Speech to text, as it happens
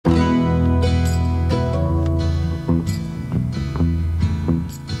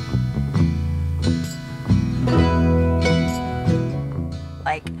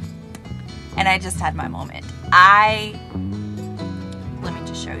just had my moment. Let me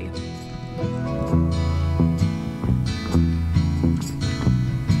just show you.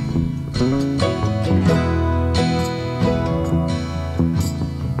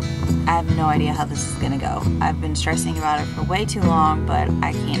 I have no idea how this is gonna go. I've been stressing about it for way too long, but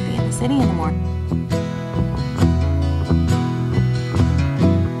I can't be in the city anymore.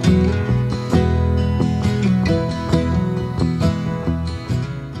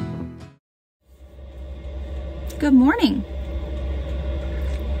 Good morning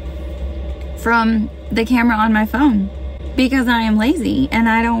from the camera on my phone because I am lazy and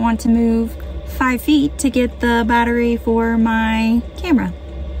I don't want to move 5 feet to get the battery for my camera.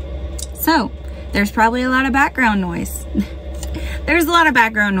 So there's probably a lot of background noise. There's a lot of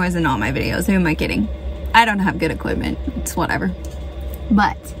background noise in all my videos. Who am I kidding? I don't have good equipment. It's whatever.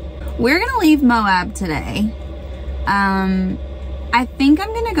 But we're gonna leave Moab today. I think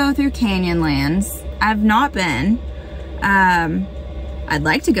I'm gonna go through Canyonlands. I've not been. I'd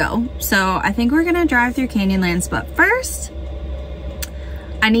like to go. So I think we're gonna drive through Canyonlands, but first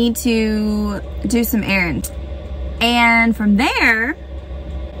I need to do some errands. And from there,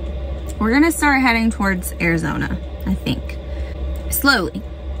 we're gonna start heading towards Arizona, I think. Slowly.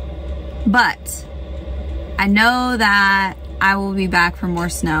 But I know that I will be back for more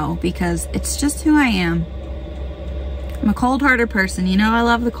snow because it's just who I am. I'm a cold-hearted person, you know, I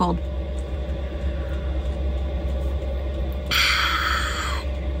love the cold.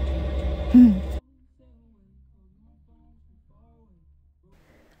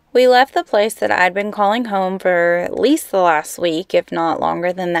 We left the place that I'd been calling home for at least the last week, if not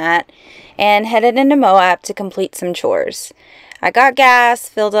longer than that, and headed into Moab to complete some chores. I got gas,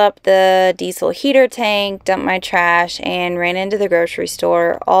 filled up the diesel heater tank, dumped my trash, and ran into the grocery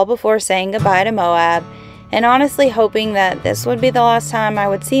store, all before saying goodbye to Moab, and honestly hoping that this would be the last time I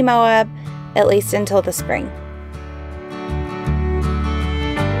would see Moab, at least until the spring.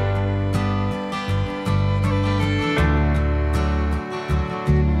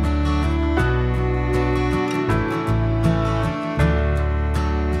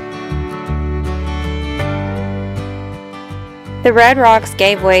 The red rocks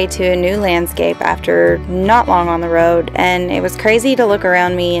gave way to a new landscape after not long on the road, and it was crazy to look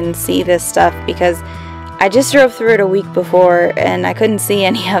around me and see this stuff because I just drove through it a week before and I couldn't see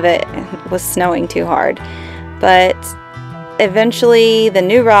any of it. It was snowing too hard. But eventually the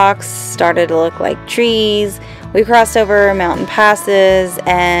new rocks started to look like trees. We crossed over mountain passes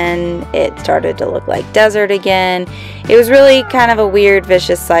and it started to look like desert again. It was really kind of a weird,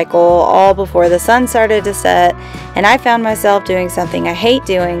 vicious cycle, all before the sun started to set, and I found myself doing something I hate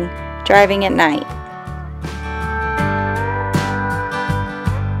doing, driving at night.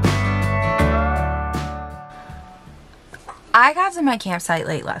 I got to my campsite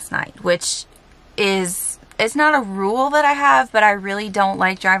late last night, which is, it's not a rule that I have, but I really don't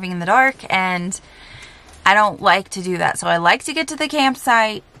like driving in the dark, and I don't like to do that. So I like to get to the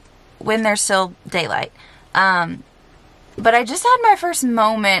campsite when there's still daylight. But I just had my first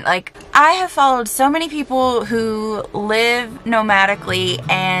moment. Like, I have followed so many people who live nomadically,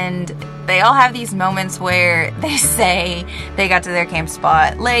 and they all have these moments where they say they got to their camp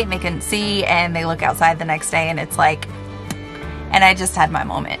spot late and they couldn't see, and they look outside the next day and it's like, and I just had my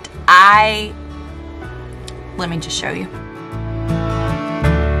moment. Let me just show you.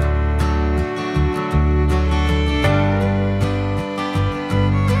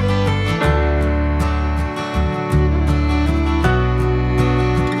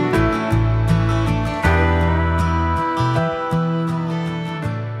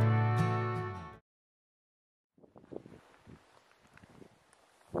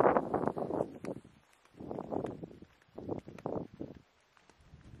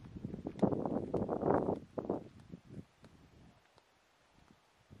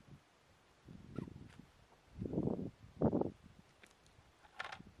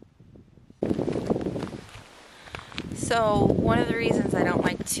 So one of the reasons I don't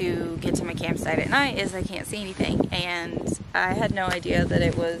like to get to my campsite at night is I can't see anything, and I had no idea that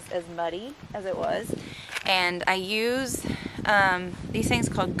it was as muddy as it was. And I use these things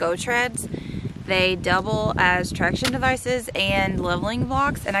called Go Treads. They double as traction devices and leveling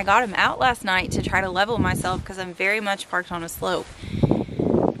blocks, and I got them out last night to try to level myself because I'm very much parked on a slope.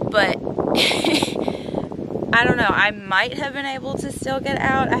 But I don't know, I might have been able to still get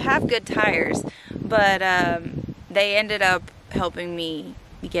out. I have good tires, but they ended up helping me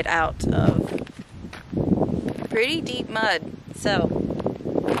get out of pretty deep mud. So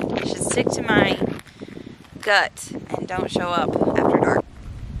I should stick to my gut and don't show up after dark.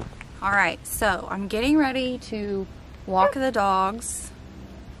 Alright, so I'm getting ready to walk the dogs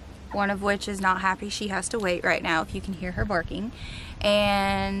one of which is not happy she has to wait right now, if you can hear her barking.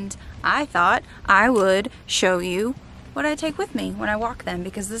 And I thought I would show you what I take with me when I walk them,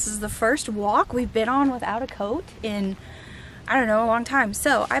 because this is the first walk we've been on without a coat in, I don't know, a long time.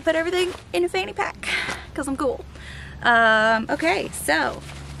 So I put everything in a fanny pack because I'm cool. Okay, so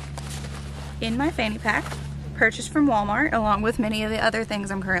in my fanny pack, purchased from Walmart, along with many of the other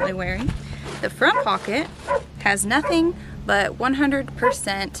things I'm currently wearing, the front pocket has nothing but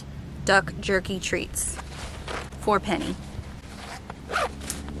 100% duck jerky treats for Penny.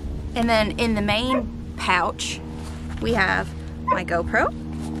 And then in the main pouch, we have my GoPro.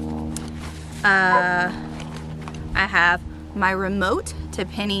 I have my remote to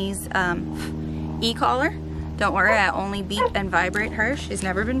Penny's e-collar. Don't worry, I only beep and vibrate her. She's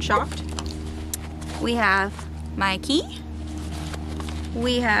never been shocked. We have my key.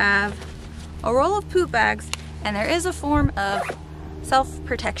 We have a roll of poop bags, and there is a form of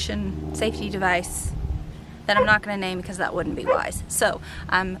self-protection safety device that I'm not going to name because that wouldn't be wise. So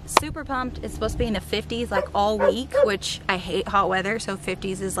I'm super pumped. It's supposed to be in the 50s like all week, which I hate hot weather, so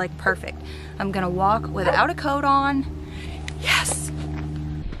 50s is like perfect. I'm going to walk without a coat on. Yes!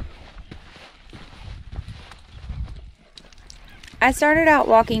 I started out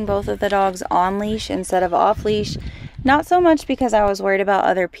walking both of the dogs on leash instead of off leash. Not so much because I was worried about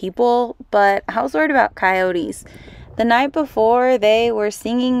other people, but I was worried about coyotes. The night before, they were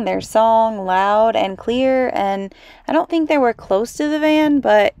singing their song loud and clear, and I don't think they were close to the van,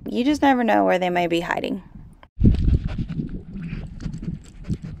 but you just never know where they may be hiding.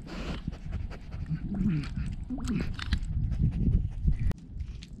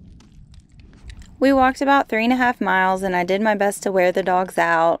 We walked about 3.5 miles, and I did my best to wear the dogs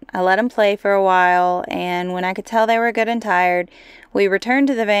out. I let them play for a while, and when I could tell they were good and tired, we returned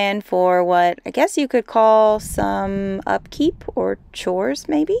to the van for what I guess you could call some upkeep or chores,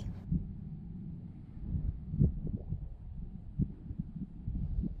 maybe?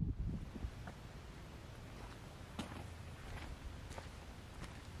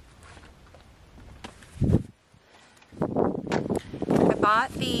 I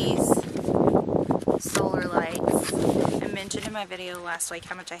bought these solar lights. I mentioned in my video last week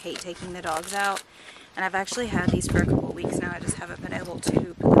how much I hate taking the dogs out, and I've actually had these for a couple of weeks now. I just haven't been able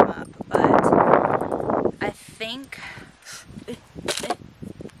to put them up, but I think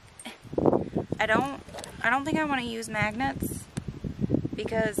I don't think I want to use magnets,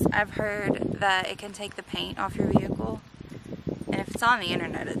 because I've heard that it can take the paint off your vehicle, and if it's on the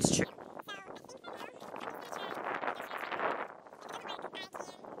internet, it's true.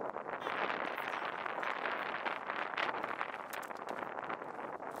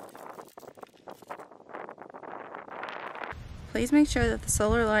 Please make sure that the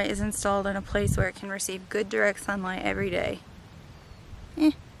solar light is installed in a place where it can receive good direct sunlight every day.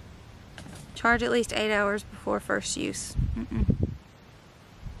 Charge at least 8 hours before first use.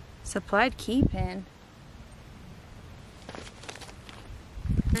 Supplied key pin.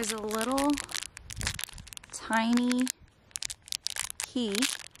 There's a little tiny key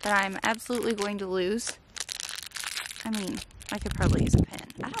that I'm absolutely going to lose. I mean, I could probably use a pin.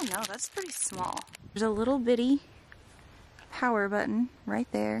 I don't know, that's pretty small. There's a little bitty power button right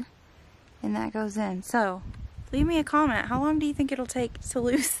there, and that goes in. So leave me a comment. How long do you think it'll take to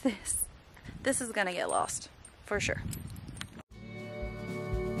lose this? This is gonna get lost for sure.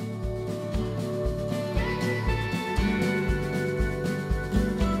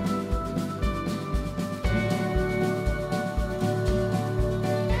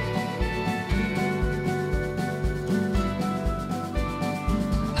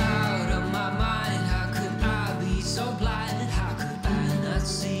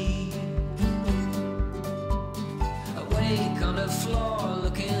 On the floor,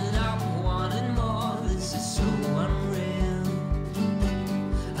 looking up, wanting more. This is so unreal.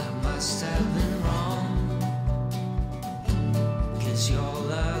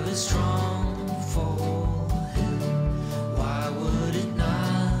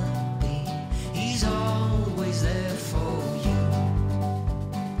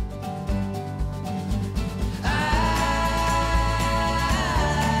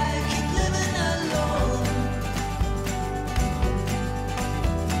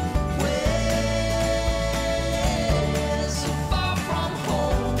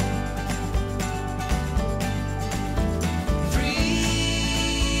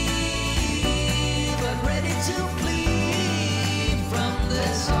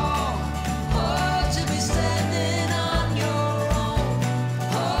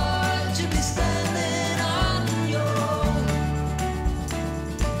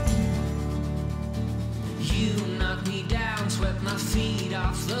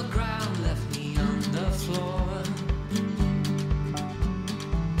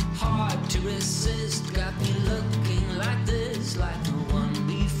 assist got me looking like this, like the one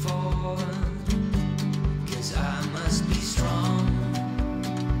before. 'Cause I must be strong,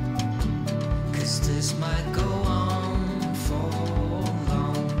 'cause this might go on for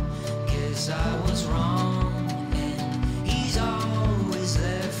long. 'Cause I was wrong, and he's always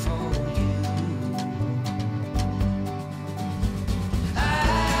there for you. I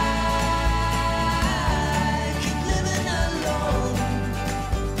keep living alone,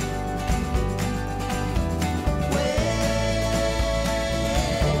 way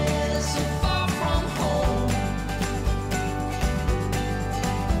so far from home.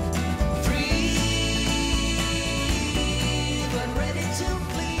 Free, but ready to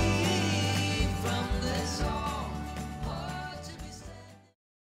flee from this all. Oh, to be standing.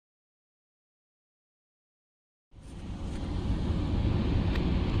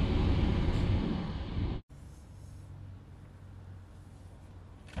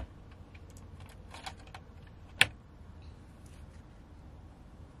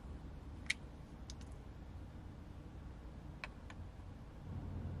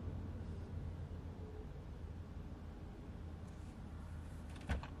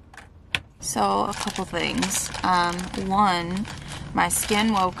 So a couple things. One, my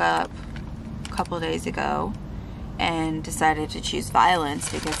skin woke up a couple days ago and decided to choose violence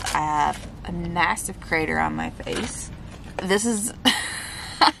because I have a massive crater on my face. This is,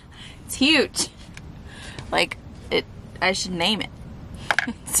 it's huge. Like, I should name it.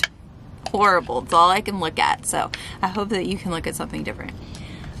 It's horrible. It's all I can look at. So I hope that you can look at something different.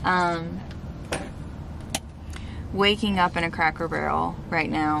 Waking up in a Cracker Barrel right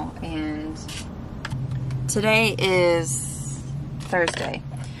now, and today is Thursday.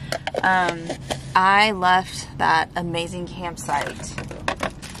 I left that amazing campsite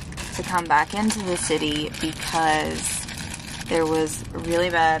to come back into the city because there was really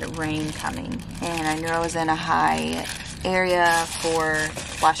bad rain coming, and I knew I was in a high area for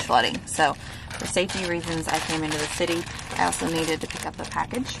flash flooding. So for safety reasons, I came into the city. I also needed to pick up a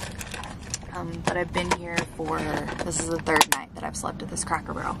package. But I've been here for, this is the third night that I've slept at this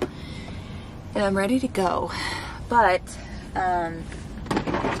Cracker Barrel. And I'm ready to go. But,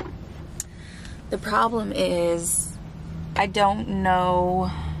 the problem is, I don't know,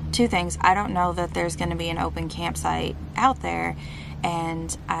 two things. I don't know that there's going to be an open campsite out there.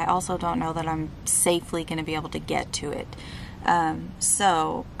 And I also don't know that I'm safely going to be able to get to it.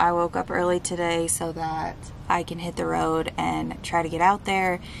 So I woke up early today so that I can hit the road and try to get out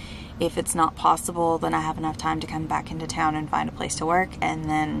there. If it's not possible, then I have enough time to come back into town and find a place to work, and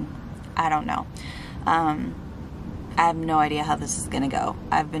then I don't know. I have no idea how this is gonna go.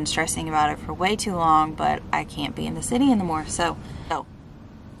 I've been stressing about it for way too long, but I can't be in the city anymore, so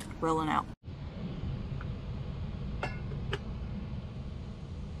rolling out.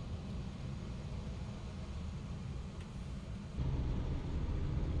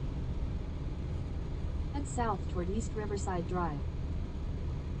 Head south toward East Riverside Drive.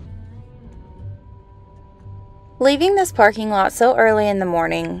 Leaving this parking lot so early in the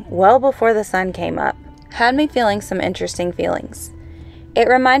morning, well before the sun came up, had me feeling some interesting feelings. It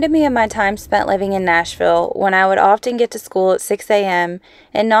reminded me of my time spent living in Nashville when I would often get to school at 6 a.m.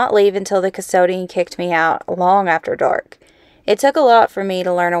 and not leave until the custodian kicked me out long after dark. It took a lot for me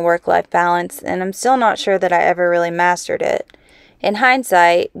to learn a work-life balance, and I'm still not sure that I ever really mastered it. In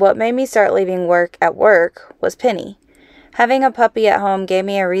hindsight, what made me start leaving work at work was Penny. Having a puppy at home gave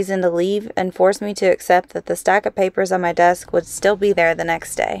me a reason to leave and forced me to accept that the stack of papers on my desk would still be there the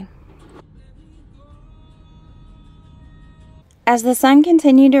next day. As the sun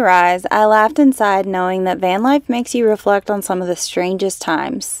continued to rise, I laughed inside knowing that van life makes you reflect on some of the strangest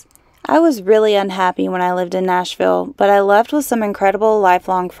times. I was really unhappy when I lived in Nashville, but I left with some incredible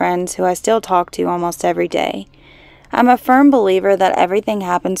lifelong friends who I still talk to almost every day. I'm a firm believer that everything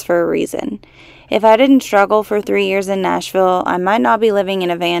happens for a reason. If I didn't struggle for 3 years in Nashville, I might not be living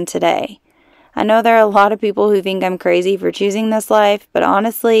in a van today. I know there are a lot of people who think I'm crazy for choosing this life, but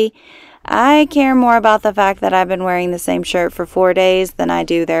honestly, I care more about the fact that I've been wearing the same shirt for 4 days than I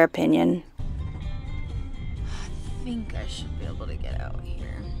do their opinion. I think I should be able to get out here.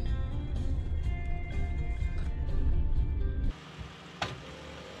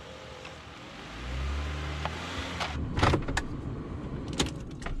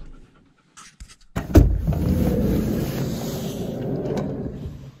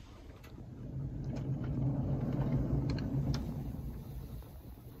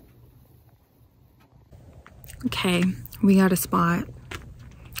 Okay, we got a spot.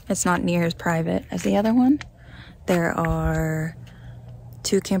 It's not near as private as the other one. There are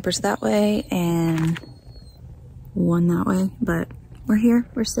 2 campers that way and 1 that way, but we're here,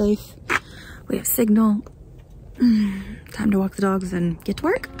 we're safe. We have signal. Time to walk the dogs and get to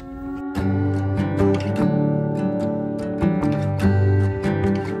work.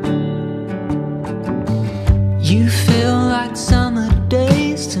 You feel like summer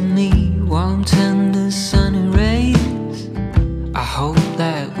days to me, warm, tender, sunny rays. I hope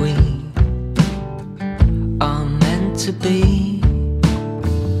that we are meant to be.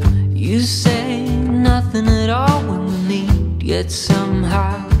 You say nothing at all when we meet, yet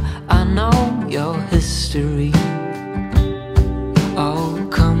somehow I know your history. Oh,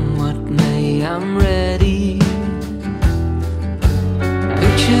 come what may, I'm ready.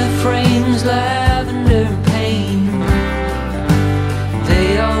 Picture frames, lavender and pain,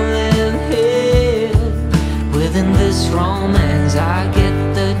 they all live here within this romance. I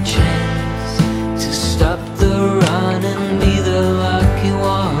get the chance to stop the run and be the lucky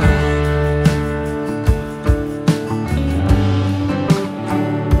one.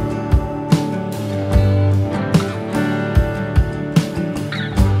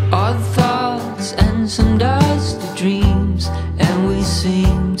 Odd thoughts and some dusty dreams, and we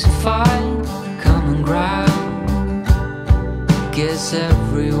seem to find common ground. Guess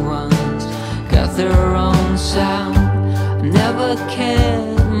everyone's got their own sound. I never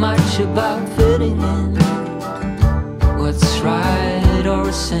cared much about fitting in, what's right or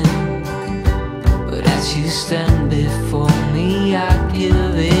a sin, but as you stand before me I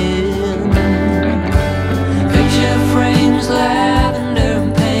give in. Picture frames, lavender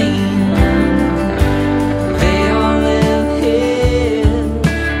and pain, they all live here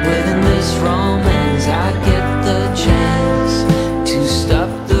within this romance. I get the chance to stop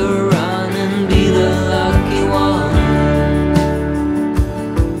the run and be the lucky one.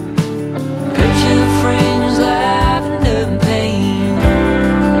 Picture frames, lavender and pain,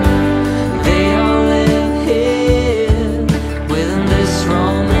 they all live here within this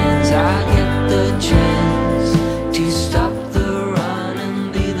romance. I get the chance to stop the run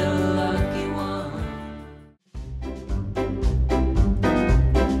and be the lucky one.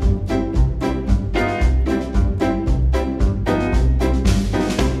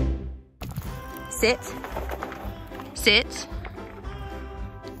 Sit. Sit.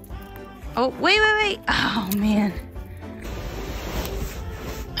 Oh, wait. Oh, man.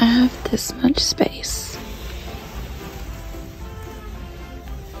 I have this much space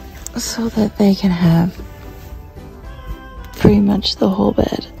so that they can have pretty much the whole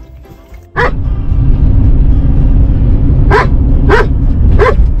bed.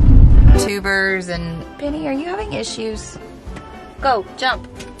 Tubers and... Penny, are you having issues? Go, jump.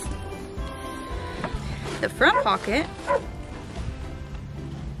 The front pocket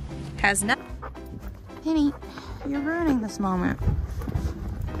has no... Penny, you're ruining this moment.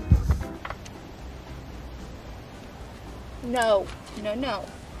 No.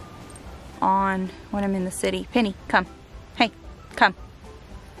 On when I'm in the city. Penny, come. Hey, come.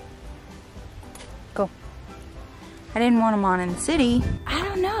 Go. I didn't want them on in the city. I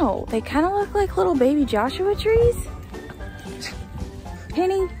don't know. They kind of look like little baby Joshua trees.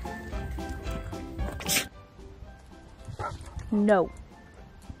 Penny. No.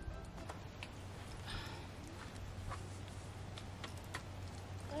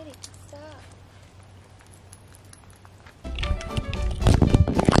 Buddy, stop.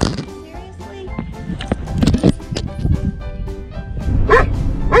 Seriously?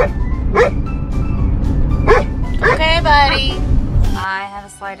 Okay, buddy. I have a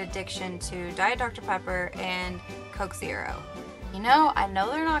slight addiction to Diet Dr. Pepper and Coke Zero. You know, I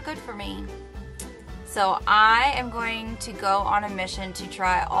know they're not good for me. So I am going to go on a mission to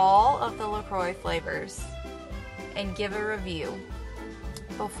try all of the LaCroix flavors and give a review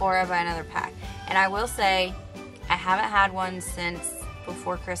before I buy another pack. And I will say, I haven't had one since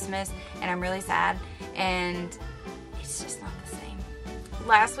before Christmas, and I'm really sad, and it's just not the same.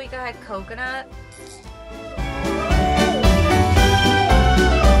 Last week I had coconut.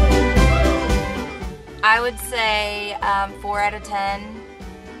 I would say 4 out of 10.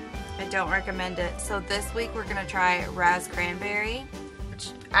 I don't recommend it. So this week we're gonna try Raz Cranberry,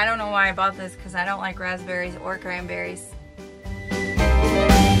 which I don't know why I bought this because I don't like raspberries or cranberries.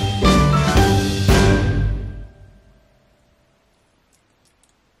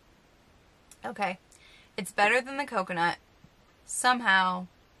 Okay, it's better than the coconut. Somehow,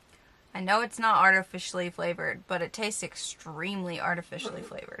 I know it's not artificially flavored, but it tastes extremely artificially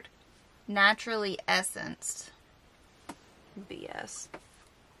flavored. Naturally essenced. BS.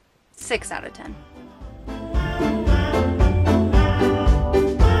 6 out of 10.